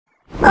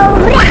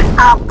Owura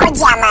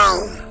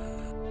Okogyeaman.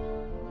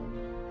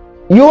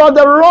 You are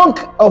the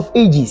rock of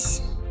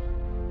ages,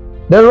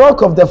 the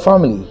rock of the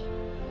family.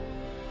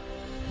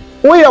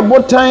 We are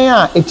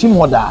botanya etim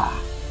hoda.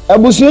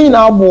 Abusuye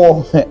nyina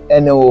abo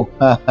ene o.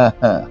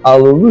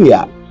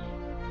 Hallelujah.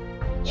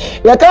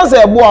 Ya kan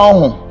say ebo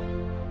ho.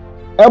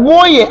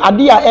 Ebo ye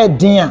ade a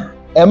eden a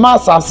e ma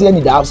asase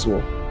ani da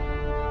so.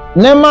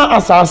 Nema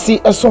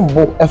asase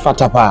esombo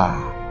efatapa.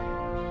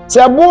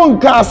 Se ebo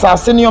nka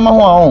asase ne yoma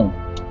ho ahon.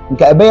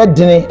 Nka ebe ye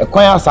dene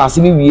ekwan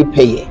asase bi wie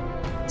peye.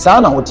 Sa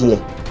na hote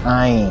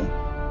aye.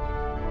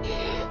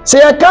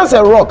 Say a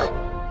cancer rock.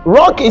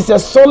 Rock is a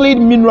solid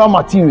mineral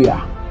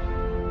material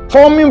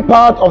forming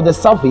part of the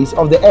surface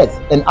of the earth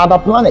and other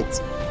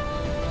planets.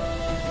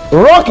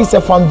 Rock is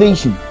a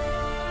foundation.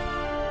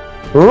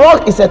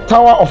 Rock is a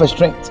tower of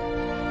strength.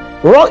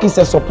 Rock is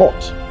a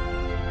support.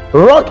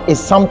 Rock is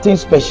something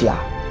special.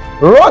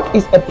 Rock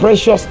is a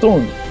precious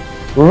stone.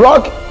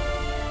 Rock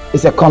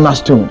is a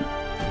cornerstone.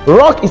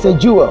 Rock is a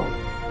jewel.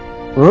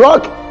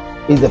 Rock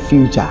is the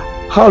future.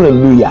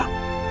 Hallelujah.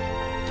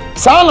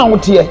 Sana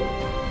wotie.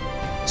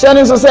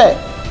 Shane so say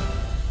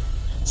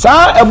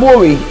sa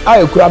ebowe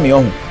ayekura me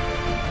ohun.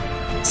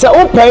 Se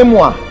opai mu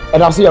a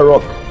eda so ye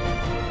rock.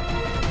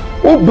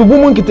 O bubu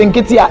mu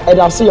nkitenkete a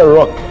eda so ye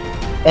rock.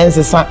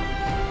 Ensesa.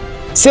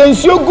 Se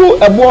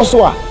nsuogu ebo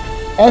so a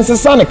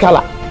ensesa ne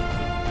kala.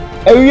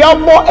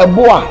 Ewiabo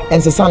ebo a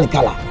ensesa ne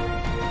kala.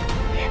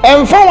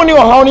 Emfa woni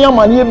ohaw ne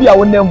amane bi a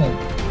wonam,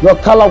 your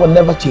color will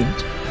never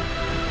change.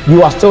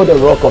 You are still the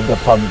rock of the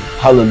family.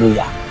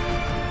 Hallelujah.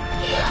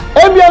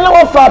 Ebia na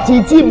wo fa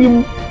titi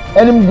bim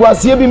enim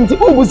guasie bim ti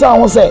obusa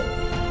ho se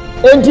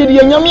enti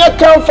de nyame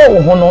akan fa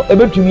wo ho no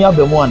ebetumi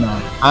abamu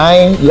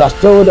ana. You are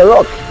still the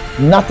rock.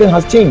 Nothing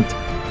has changed.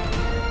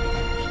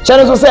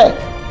 Chane so say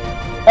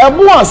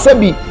ebu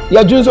asabi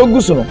ya junso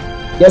gusu no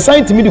ya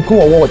scientimi de ku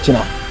wo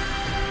china.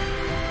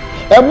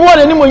 Ebu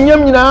na ni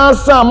monyam nyina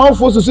asa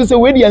amanfo susu se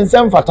we de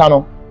ensem fata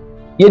no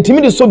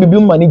yetimi de so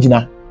bibim ma ni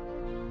gina.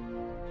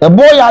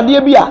 Ebu ya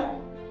ade bia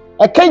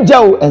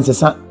ekagyaw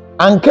ensesa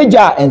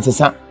ankaja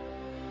ensesa.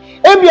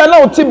 Ebia na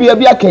otibia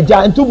bia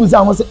kaja ntubuza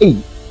ho se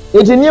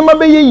ejeniema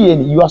be yeye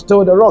ni, you are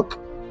still the rock.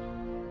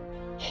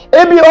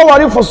 Ebia o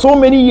worry for so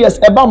many years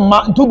eba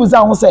ma ntubuza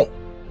ho se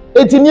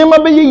ejeniema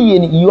be yeye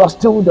ni, you are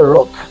still the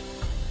rock.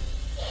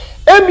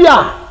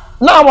 Ebia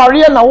na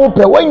worry na wo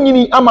pe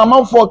wanyini ama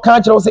manfo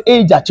kan kire wo se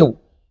achew.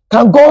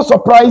 Can God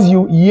surprise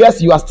you?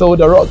 Yes, you are still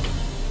the rock.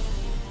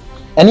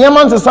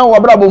 Eniema nsesa wo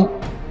brabom.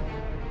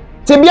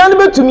 Tebia ne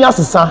betumi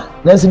asesa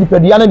na nsi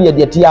nipadua na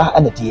de tia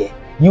anete.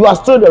 You are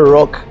still the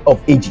rock of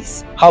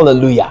ages.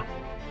 Hallelujah.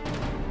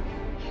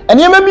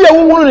 And you may be a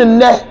woman in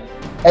there,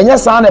 and your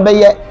son a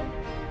baye.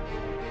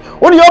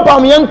 What you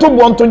open me into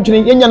one to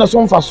in your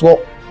son for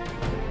so.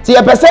 See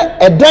a person,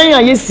 a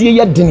danya, you see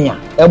your dinner,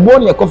 a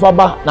bone your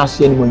coffaba,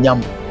 Nasian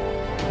Munyam.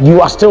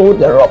 You are still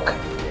the rock.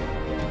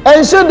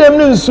 And show them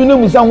no sooner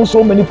with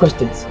so many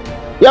questions.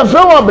 You are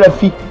from our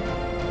breathy.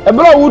 A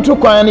brother who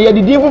took coin, and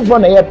the devil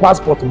from a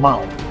passport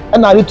mount,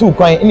 and I took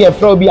coin in your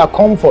throw be a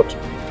comfort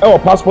or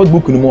passport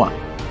book anymore.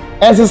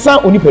 And the son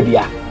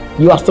unipedia,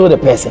 you are still the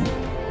person.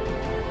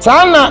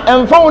 Sana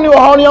and found you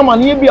how your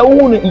money be a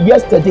woman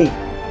yesterday.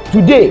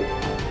 Today,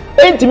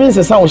 8 means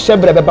the son of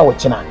Shebreba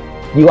China.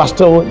 You are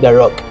still the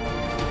rock.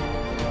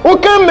 Who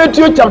can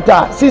Matthew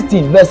chapter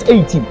 16, verse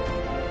 18?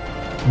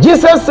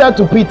 Jesus said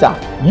to Peter,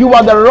 you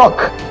are the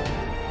rock.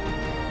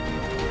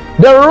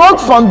 The rock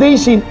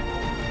foundation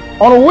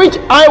on which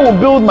I will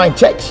build my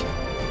church.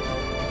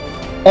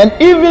 And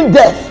even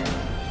death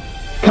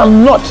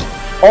cannot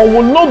or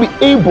will not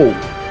be able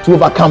to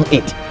overcome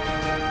it.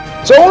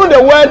 So only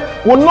the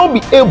word will not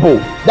be able,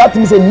 that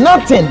means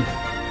nothing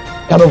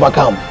can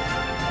overcome.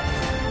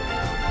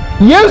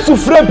 Yes, to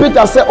Fred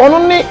Peter said,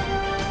 only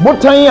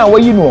botan ya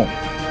we know.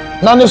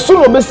 Na ne so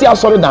no besi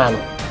asori dan.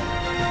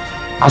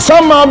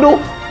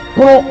 Asamado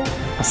pro,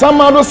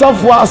 asamado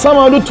safo,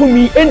 asamado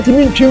tumi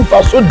entimi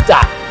ntwimfa so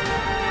da.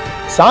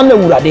 Sa na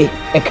wurade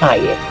e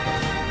kan ye.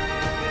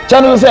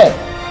 Channel say,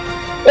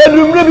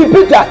 edumre bi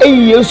Peter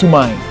Yesu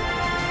man.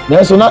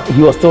 So now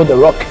he was still the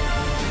rock.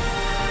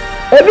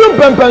 Edum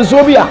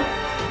pempenso bia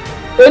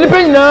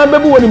enipa nyina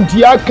bebu wonim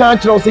tia kan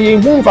kire say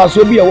hu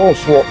mfaso bia wo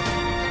so.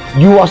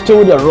 You are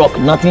still the rock.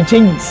 Nothing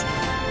changes.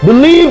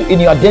 Believe in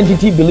your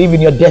identity, believe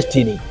in your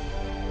destiny.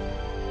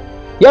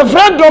 Your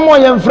friend domo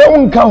your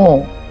friend unka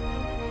ho,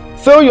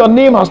 so your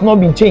name has not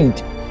been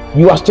changed.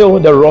 You are still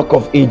the rock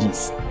of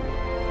ages.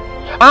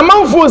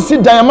 Amanfo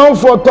sit down,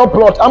 amanfo top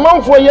plot,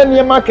 amanfo ye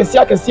niema kese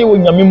akese wo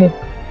nyame mu.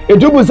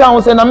 Edubu sa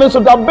ho say na me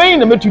so da ben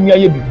na metumi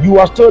aye bi. You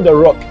are still the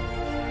rock.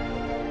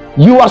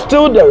 You are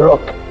still the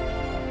rock.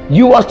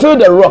 You are still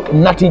the rock.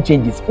 Nothing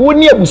changes.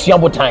 Woni abusuan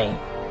botan.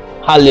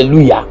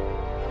 Hallelujah.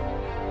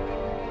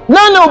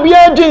 Nana obi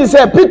adwin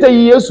say Peter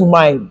Yesu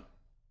man.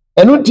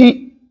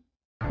 Enuti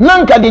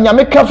nanka de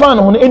nyame kafa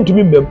no ho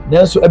entumi mbem.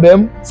 Nanso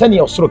ebem se ne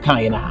osoro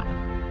kan na.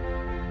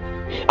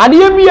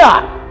 Ade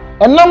bia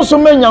enam so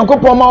man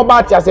Nyankopon ma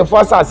obati asefo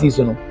asase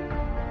so no.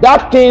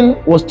 That thing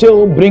will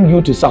still bring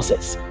you to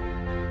success.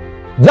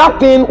 that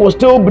thing will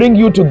still bring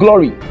you to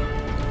glory.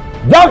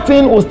 That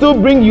thing will still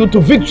bring you to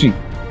victory.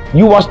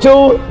 You are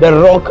still the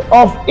rock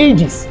of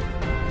ages.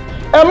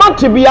 Emma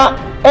tibia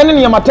ene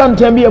ne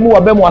yamatantan bi emu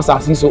wa bemu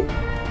asase so.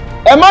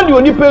 Emma de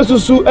onipa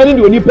susu ene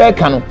de onipa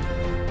ka no.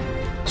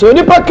 So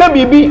onipa ka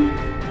bibi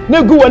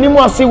na gu wani mu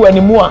ase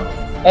wani mu a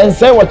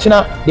ense wo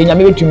kina de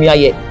nyame betumi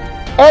aye.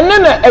 Ene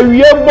na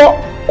awie bo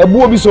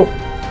ebuo bi so.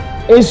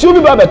 Ensu bi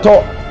ba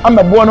beto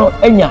amebo no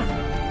anya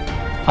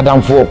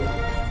adamfo.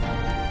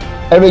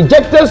 A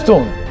rejected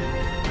stone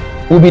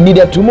will be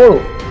needed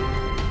tomorrow.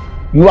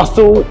 You are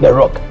still the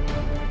rock.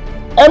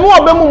 Emu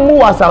abemu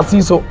mu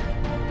asase so.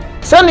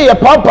 Send your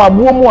papa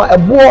buo mu a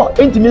ebo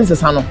entimi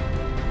nsesa no.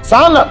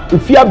 Saa na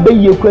ofia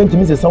beye kura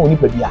entimi nsesa woni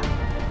pabia.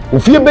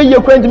 Ofia beye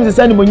kura entimi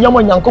nsesa ni monyam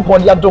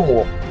Nyankopɔn de adom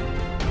wo.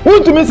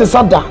 Wontimi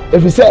nsesa da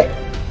efise.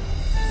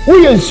 Wo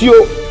ye nsuo,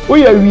 wo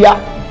ye wia,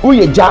 wo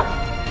ye ja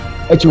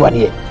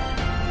achiwade.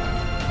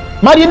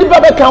 Mari ni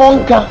baba ka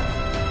wonka.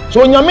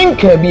 So nyame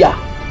nka bia,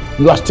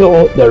 you are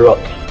still the rock.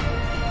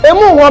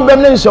 Emu ho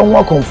abem ne nso ho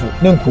akonfu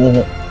ne nku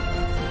ho.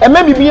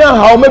 Ema bibia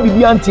ha o ma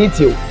bibia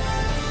nteteo.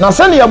 Na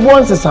sane ye bo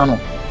nsesa no.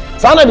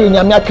 Sana de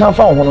nyame aka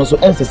fa ho no so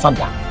ensesa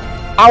da.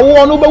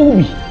 Awo no bawu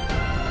bi.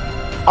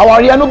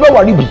 Aware no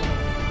baware bi.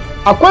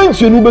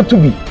 Akwantu no betu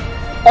bi.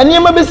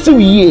 Enema besi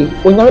wiye,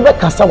 onyame be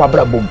kasa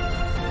wabrabom.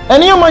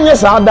 Enema nya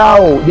sa da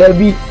o, there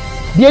bi.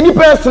 De ni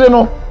pesre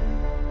no.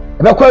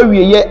 Be kwa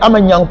wiye ama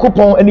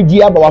Nyankopɔn ani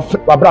gi aba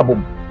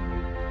wabrabom.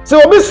 Se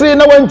obi sire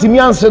na wantimi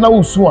ansre na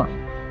usu a.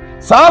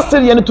 Saa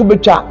sire ye ne to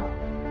betwa.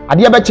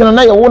 Ade be kene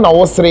na ye wo na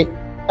wo sire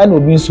ana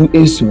obi nsu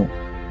esu.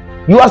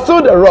 You are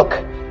still the rock.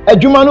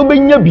 Agyeman no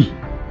benya bi.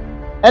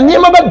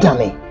 Enema be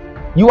dane.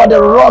 You are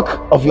the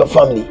rock of your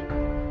family.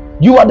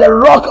 You are the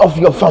rock of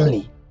your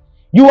family.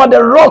 You are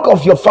the rock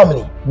of your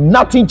family.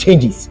 Nothing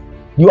changes.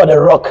 You are the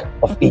rock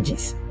of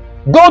ages.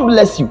 God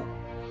bless you.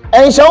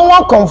 And shall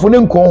one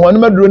confident nko ho, no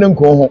medro ne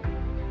nko ho.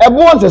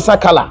 Everyone says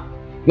sakala.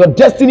 Your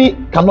destiny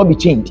cannot be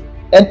changed.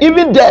 And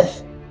even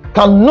death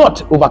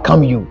cannot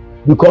overcome you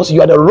because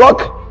you are the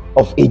rock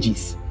of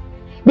ages.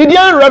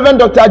 Median Reverend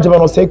Dr.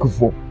 Agyeman Osei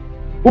Kuffour.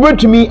 Ube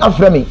to me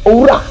afremi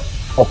Owura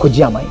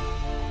Okogyeaman.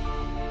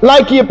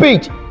 Like your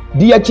page,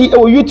 DHE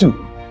or YouTube,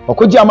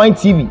 Okogyeaman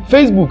TV,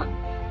 Facebook,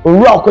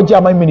 Owura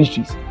Okogyeaman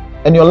Ministries,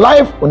 and your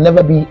life will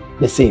never be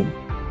the same.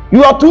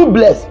 You are too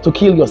blessed to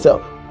kill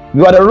yourself.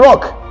 You are the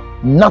rock.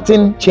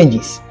 Nothing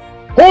changes.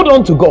 Hold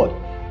on to God.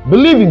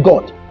 Believe in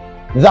God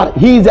that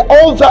He is the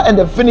author and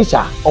the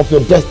finisher of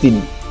your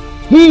destiny.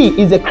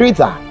 He is the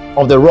creator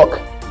of the rock,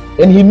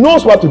 and He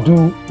knows what to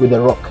do with the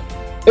rock.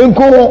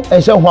 Enko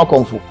and shen ho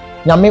akonfo.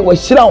 Nyame wa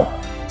shiraw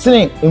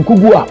sene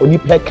enkugu a oni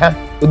peka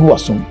egu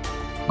wasum.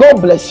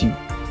 God bless you.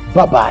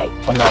 Bye bye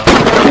for now.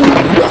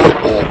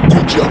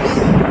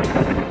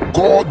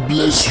 God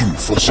bless you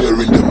for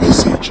sharing the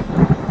message.